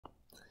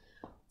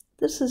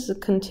This is a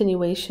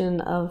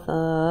continuation of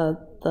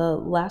the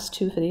last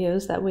two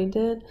videos that we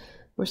did.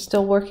 We're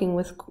still working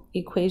with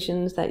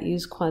equations that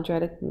use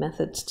quadratic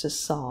methods to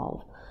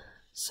solve.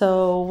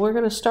 So we're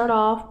going to start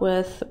off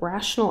with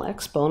rational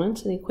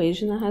exponents, an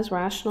equation that has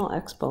rational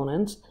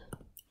exponents.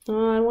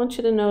 I want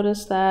you to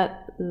notice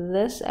that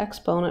this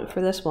exponent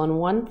for this one,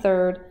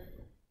 1/3,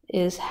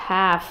 is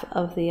half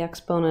of the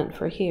exponent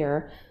for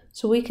here.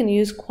 So we can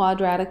use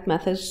quadratic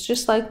methods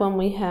just like when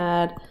we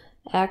had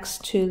x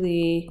to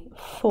the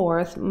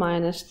 4th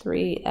minus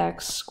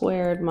 3x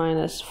squared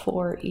minus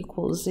 4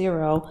 equals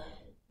 0.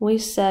 We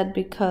said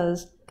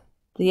because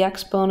the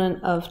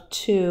exponent of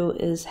 2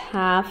 is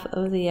half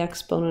of the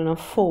exponent of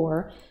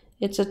 4,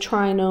 it's a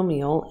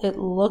trinomial. It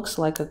looks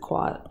like a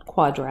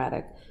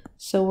quadratic.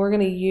 So we're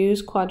going to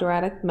use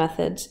quadratic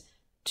methods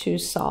to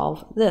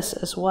solve this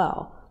as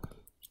well.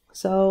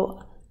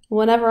 So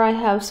whenever I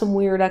have some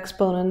weird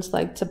exponents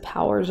like to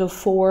powers of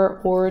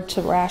 4 or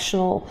to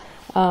rational,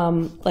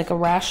 like a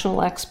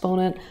rational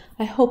exponent,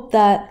 I hope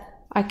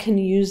that I can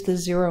use the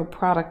zero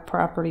product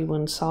property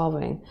when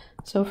solving.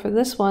 So for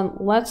this one,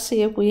 let's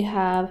see if we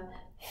have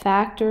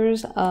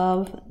factors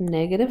of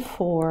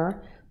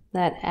 -4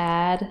 that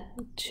add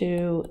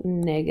to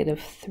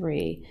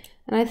 -3.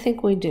 And I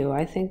think we do.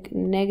 I think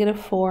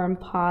 -4 and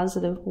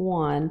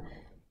 +1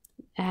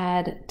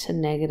 add to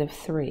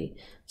 -3.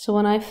 So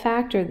when I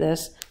factor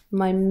this,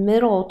 my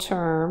middle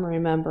term,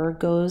 remember,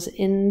 goes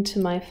into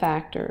my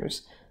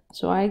factors.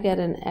 So I get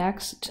an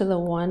x to the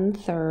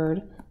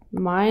 1/3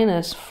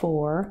 minus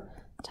 4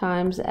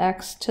 times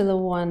x to the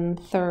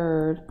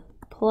 1/3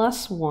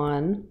 plus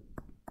 1,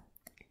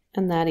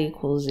 and that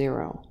equals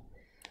 0.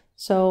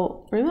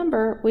 So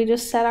remember, we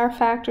just set our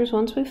factors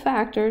once we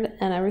factored,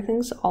 and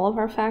all of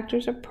our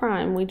factors are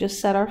prime. We just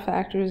set our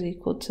factors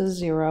equal to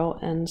 0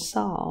 and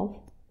solve.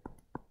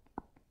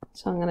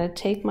 So I'm going to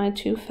take my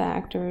two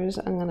factors,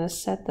 I'm going to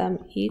set them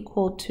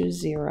equal to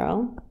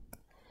 0.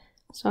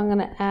 So I'm going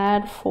to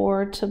add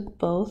 4 to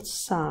both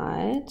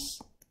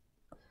sides.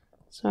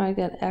 So I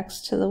get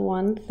x to the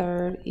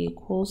 1/3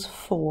 equals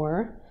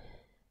 4.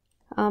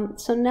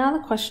 So now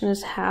the question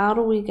is, how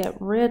do we get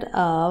rid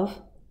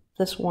of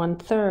this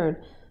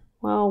 1/3?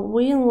 Well,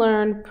 we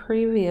learned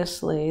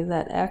previously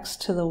that x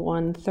to the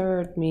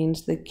 1/3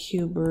 means the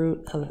cube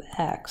root of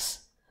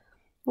x.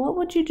 What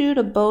would you do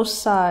to both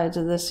sides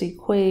of this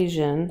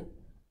equation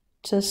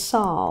to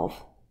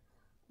solve?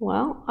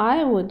 Well,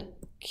 I would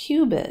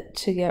cube it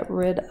to get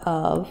rid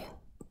of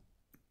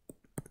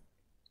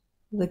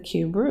the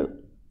cube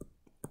root.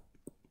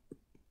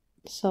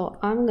 So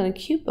I'm going to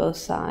cube both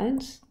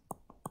sides,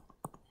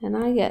 and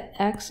I get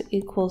x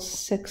equals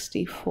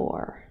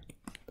 64.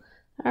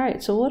 All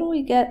right, so what do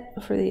we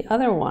get for the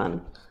other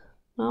one?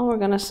 Well, we're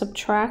going to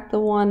subtract the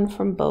 1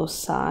 from both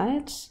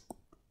sides.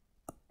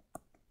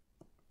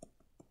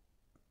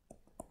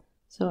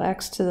 So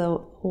x to the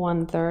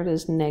 1/3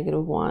 is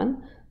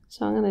 -1.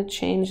 So I'm going to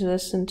change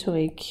this into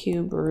a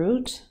cube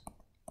root.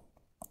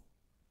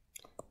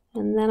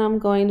 And then I'm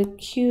going to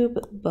cube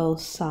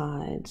both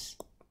sides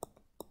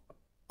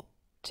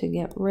to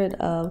get rid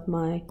of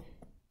my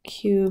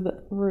cube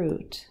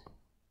root.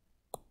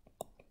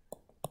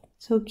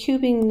 So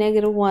cubing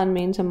 -1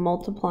 means I'm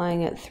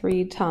multiplying it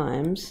 3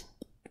 times.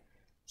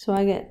 So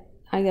I get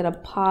a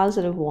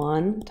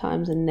 +1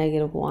 times a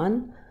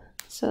 -1.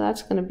 So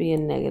that's going to be a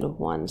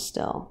 -1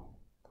 still.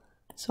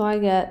 So I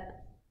get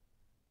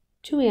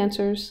 2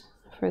 answers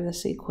for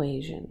this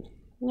equation.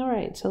 All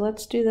right, so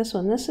let's do this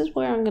one. This is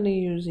where I'm going to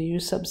use U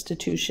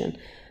substitution.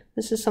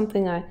 This is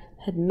something I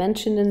had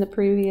mentioned in the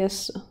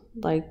previous,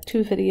 like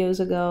 2 videos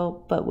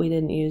ago, but we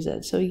didn't use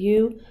it. So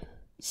U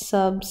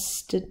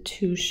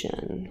substitution.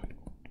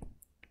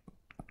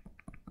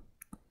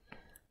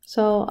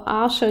 So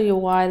I'll show you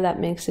why that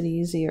makes it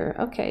easier.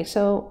 Okay,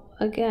 so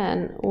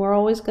again, we're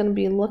always going to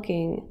be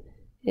looking,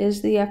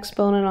 is the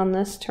exponent on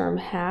this term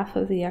half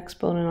of the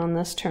exponent on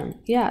this term?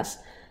 Yes.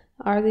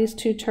 Are these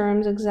two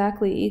terms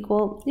exactly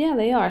equal? Yeah,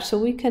 they are. So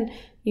we can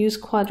use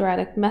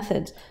quadratic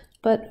methods.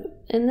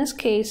 But in this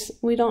case,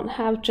 we don't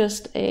have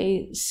just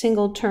a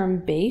single term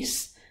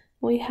base.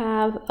 We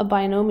have a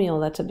binomial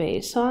that's a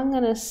base. So I'm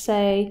going to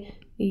say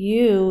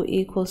u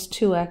equals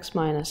 2x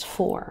minus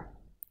 4.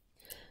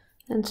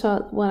 And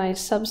so when I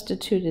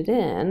substitute it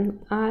in,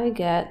 I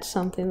get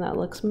something that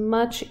looks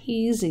much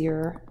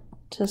easier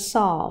to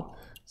solve.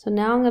 So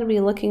now I'm going to be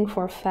looking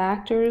for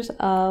factors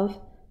of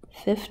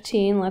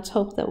 15. Let's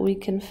hope that we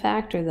can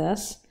factor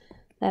this,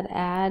 that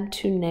add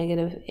to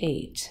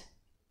 -8.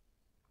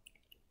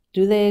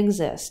 Do they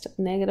exist?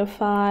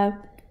 -5,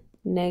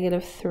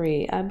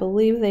 -3. I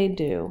believe they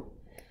do.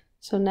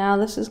 So now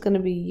this is going to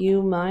be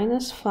u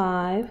minus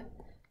 5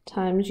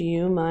 times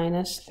u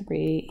minus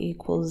 3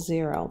 equals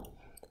 0.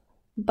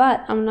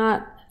 But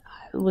I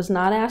was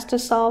not asked to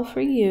solve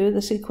for u.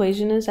 This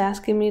equation is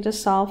asking me to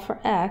solve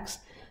for x.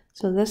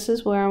 So this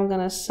is where I'm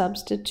going to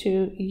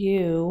substitute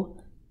u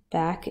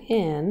back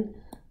in.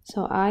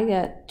 So I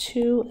get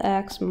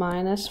 2x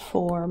minus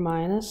 4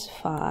 minus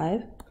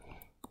 5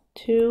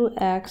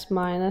 2x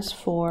minus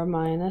 4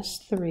 minus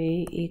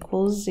 3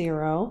 equals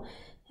 0.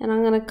 and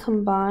I'm going to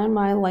combine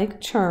my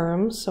like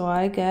terms, so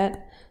I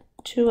get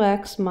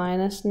 2x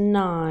minus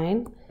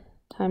 9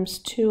 times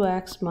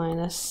 2x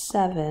minus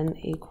 7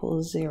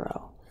 equals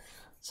 0.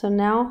 So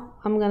now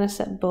I'm going to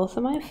set both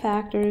of my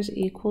factors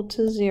equal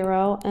to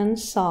 0 and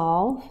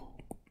solve.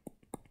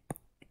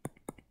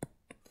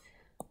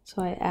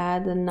 So I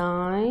add the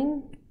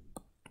 9,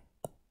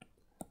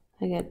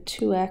 I get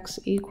 2x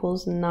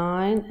equals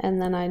 9,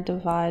 and then I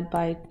divide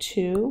by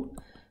 2.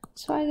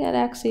 So I get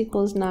x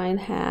equals 9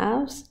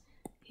 halves.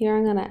 Here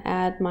I'm going to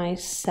add my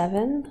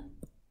 7.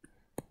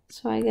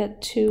 So I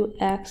get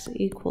 2x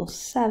equals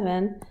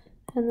 7,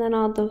 and then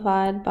I'll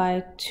divide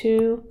by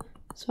 2.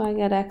 So I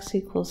get x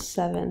equals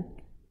 7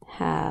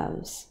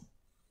 halves.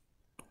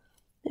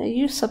 Now,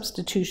 use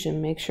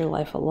substitution makes your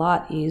life a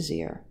lot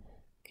easier.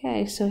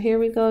 Okay, so here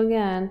we go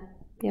again.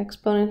 The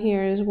exponent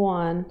here is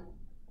 1.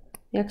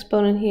 The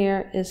exponent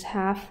here is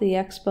half the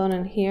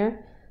exponent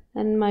here.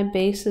 And my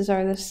bases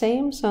are the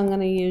same, so I'm going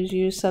to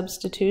use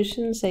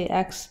substitution, say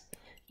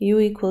u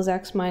equals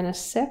x minus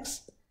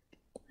 6,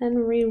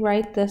 and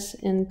rewrite this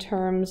in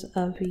terms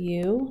of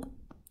u.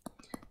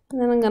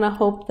 And then I'm going to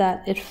hope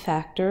that it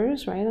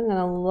factors, right? I'm going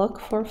to look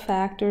for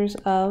factors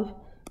of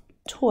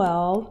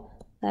 12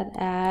 that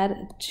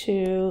add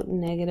to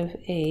negative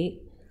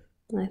 8.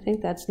 And I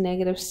think that's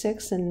negative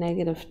 6 and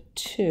negative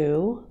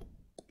 2.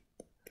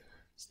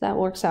 So that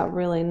works out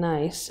really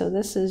nice. So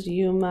this is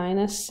u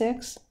minus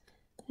 6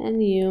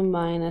 and u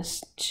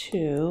minus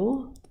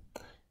 2.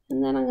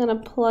 And then I'm going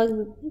to plug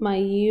my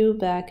u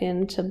back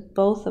into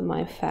both of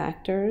my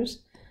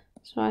factors.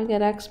 So I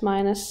get x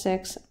minus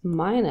 6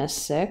 minus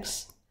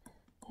 6.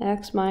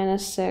 X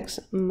minus 6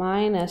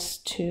 minus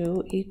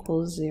 2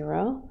 equals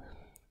 0.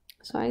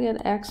 So I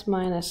get x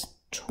minus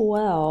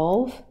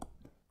 12.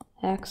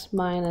 X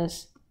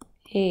minus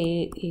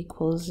 8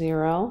 equals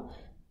 0.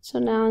 So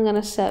now I'm going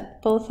to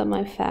set both of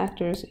my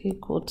factors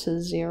equal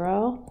to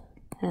 0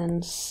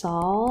 and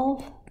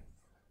solve.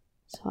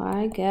 So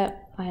I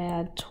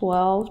add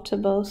 12 to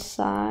both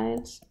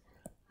sides.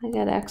 I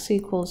get x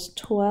equals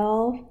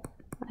 12.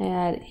 I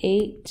add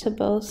 8 to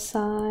both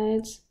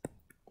sides.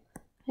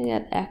 I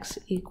get x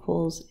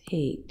equals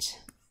 8.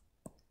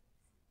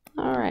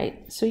 All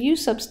right, so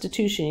use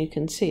substitution. You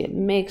can see it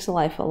makes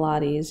life a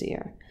lot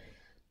easier.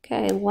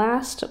 Okay,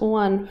 last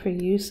one for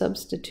u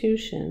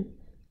substitution.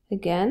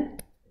 Again,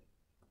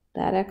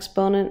 that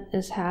exponent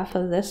is half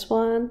of this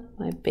one.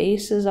 My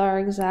bases are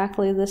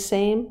exactly the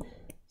same.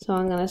 So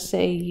I'm going to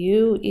say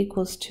u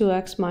equals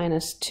 2x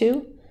minus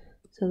 2.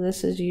 So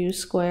this is u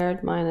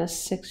squared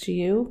minus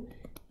 6u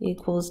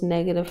equals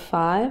negative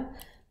 5.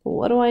 But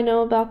what do I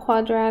know about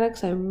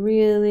quadratics? I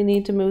really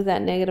need to move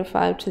that negative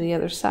 5 to the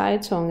other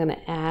side, so I'm going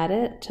to add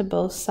it to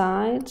both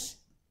sides.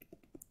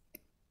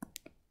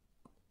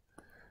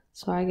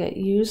 So I get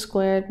u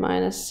squared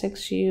minus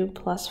 6u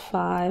plus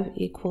 5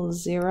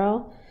 equals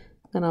 0.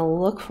 I'm going to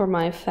look for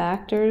my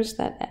factors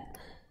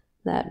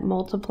that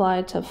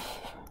multiply to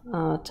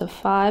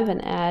 5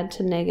 and add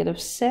to negative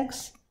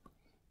 6.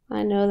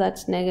 I know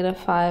that's negative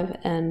 5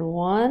 and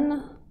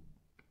 1.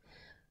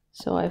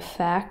 So I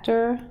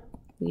factor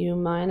u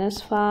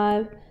minus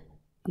 5,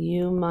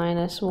 u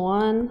minus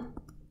 1.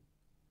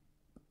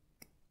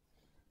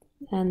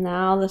 And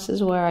now this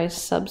is where I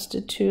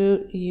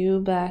substitute u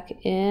back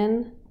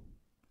in.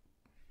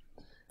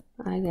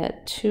 I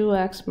get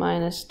 2x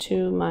minus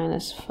 2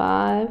 minus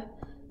 5,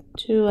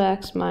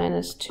 2x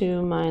minus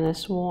 2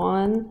 minus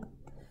 1.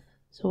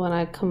 So when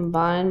I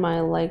combine my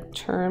like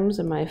terms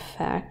and my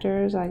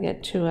factors, I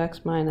get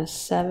 2x minus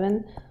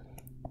 7,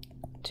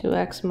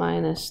 2x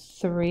minus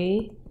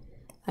 3.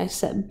 I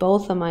set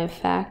both of my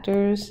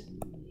factors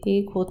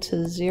equal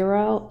to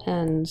 0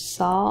 and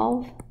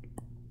solve.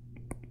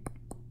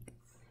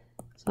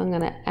 So I'm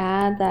going to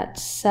add that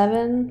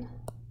 7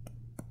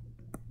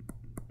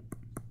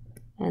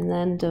 and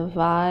then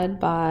divide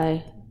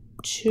by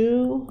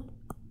 2.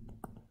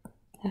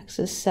 X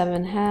is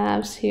 7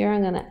 halves. Here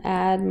I'm going to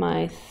add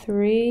my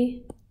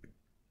 3.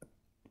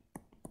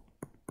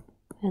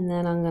 And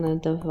then I'm going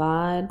to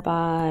divide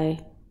by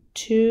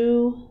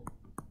 2.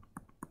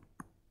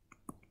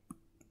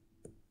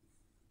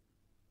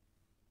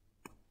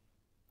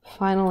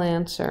 Final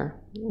answer.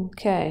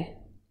 Okay.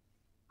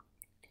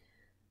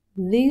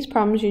 These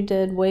problems you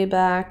did way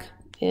back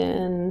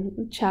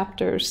in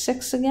chapter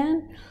 6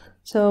 again.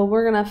 So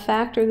we're going to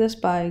factor this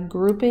by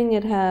grouping.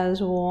 It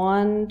has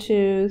 1,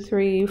 2,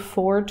 3,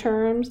 4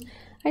 terms.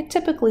 I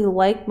typically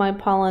like my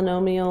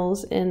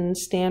polynomials in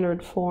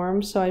standard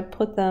form, so I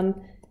put them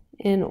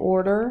in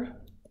order.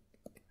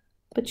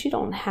 But you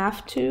don't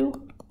have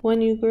to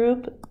when you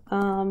group.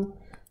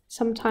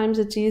 Sometimes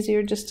it's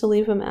easier just to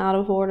leave them out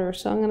of order.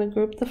 So I'm going to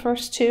group the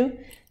first two,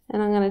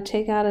 and I'm going to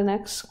take out an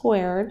x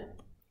squared.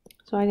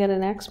 So I get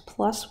an x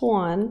plus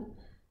 1.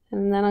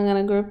 And then I'm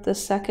going to group the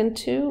second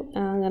two,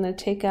 and I'm going to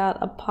take out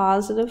a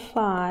positive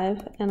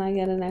 5, and I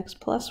get an x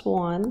plus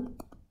 1.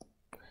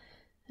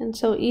 And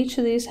so each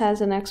of these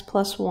has an x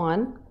plus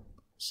 1.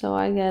 So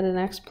I get an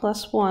x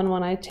plus 1.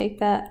 When I take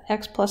that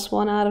x plus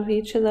 1 out of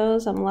each of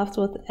those, I'm left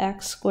with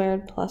x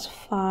squared plus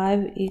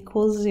 5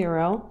 equals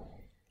 0.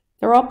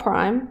 They're all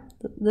prime.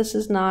 This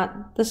is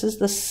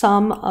the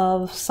sum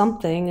of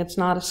something. It's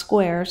not a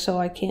square, so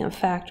I can't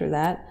factor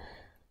that.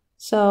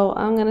 So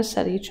I'm going to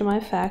set each of my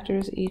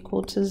factors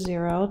equal to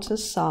 0 to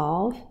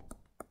solve.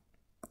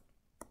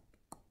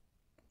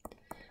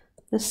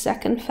 The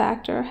second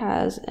factor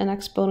has an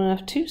exponent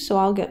of 2, so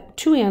I'll get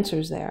 2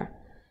 answers there.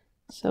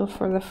 So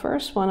for the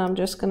first one, I'm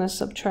just going to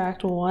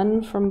subtract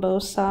 1 from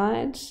both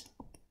sides,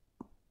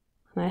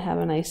 and I have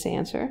a nice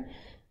answer.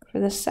 For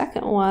the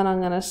second one, I'm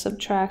going to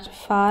subtract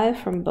 5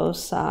 from both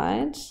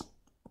sides,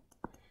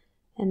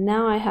 and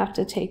now I have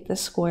to take the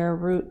square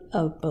root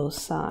of both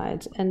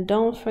sides. And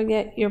don't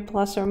forget your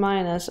plus or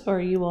minus,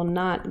 or you will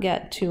not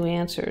get 2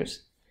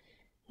 answers.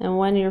 And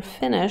when you're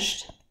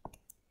finished,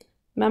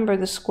 remember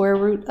the square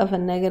root of a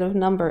negative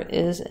number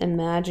is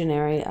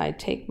imaginary. I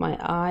take my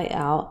I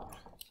out.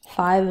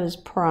 5 is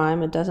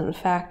prime, it doesn't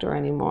factor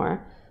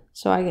anymore.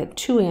 So I get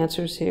 2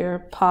 answers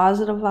here,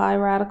 positive I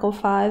radical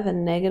 5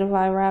 and negative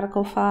I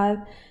radical 5.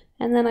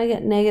 And then I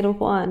get negative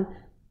 1,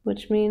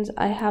 which means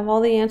I have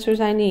all the answers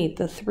I need,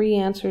 the 3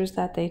 answers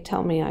that they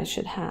tell me I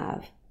should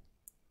have.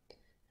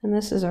 And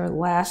this is our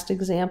last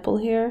example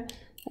here.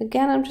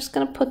 Again, I'm just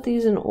going to put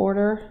these in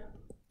order,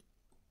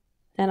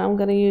 and I'm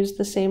going to use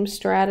the same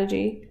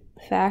strategy,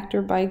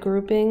 factor by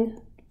grouping.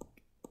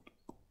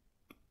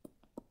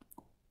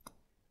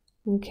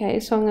 Okay,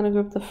 so I'm going to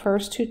group the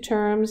first 2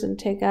 terms and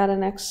take out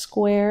an x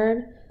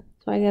squared,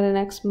 so I get an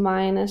x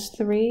minus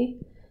 3.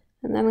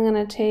 And then I'm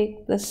going to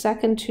take the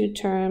second 2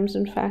 terms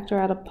and factor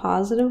out a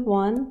positive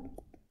 1.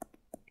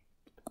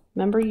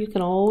 Remember, you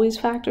can always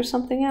factor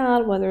something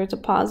out, whether it's a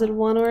positive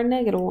 1 or a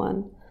negative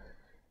 1.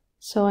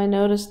 So I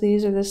notice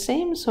these are the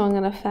same, so I'm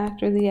going to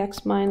factor the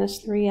x minus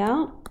 3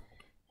 out.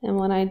 And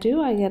when I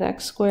do, I get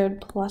x squared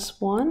plus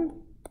 1.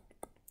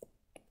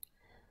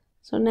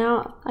 So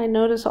now I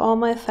notice all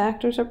my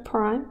factors are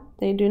prime.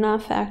 They do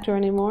not factor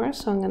anymore,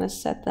 so I'm going to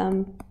set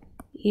them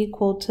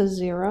equal to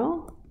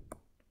 0.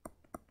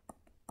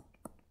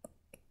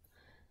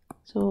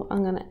 So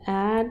I'm going to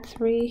add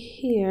 3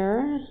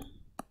 here.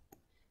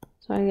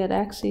 So I get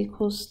x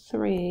equals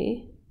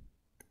 3.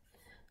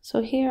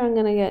 So here I'm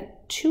going to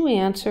get 2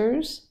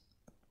 answers.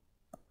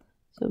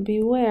 So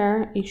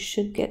beware, you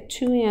should get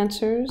 2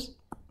 answers.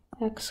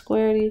 X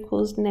squared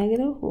equals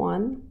negative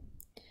 1.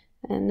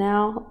 And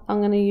now I'm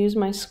going to use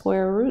my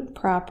square root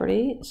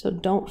property, so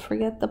don't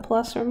forget the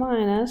plus or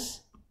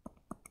minus.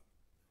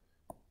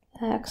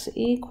 X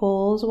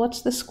equals,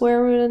 what's the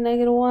square root of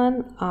negative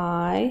 1?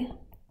 I.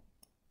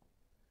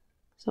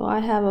 So I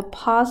have a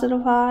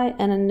positive I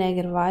and a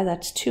negative I,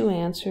 that's 2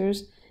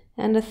 answers,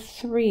 and a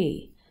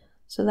 3.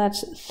 So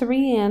that's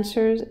 3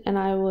 answers, and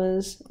I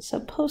was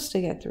supposed to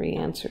get 3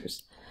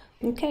 answers.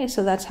 Okay,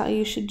 so that's how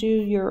you should do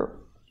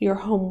your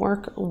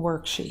homework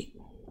worksheet.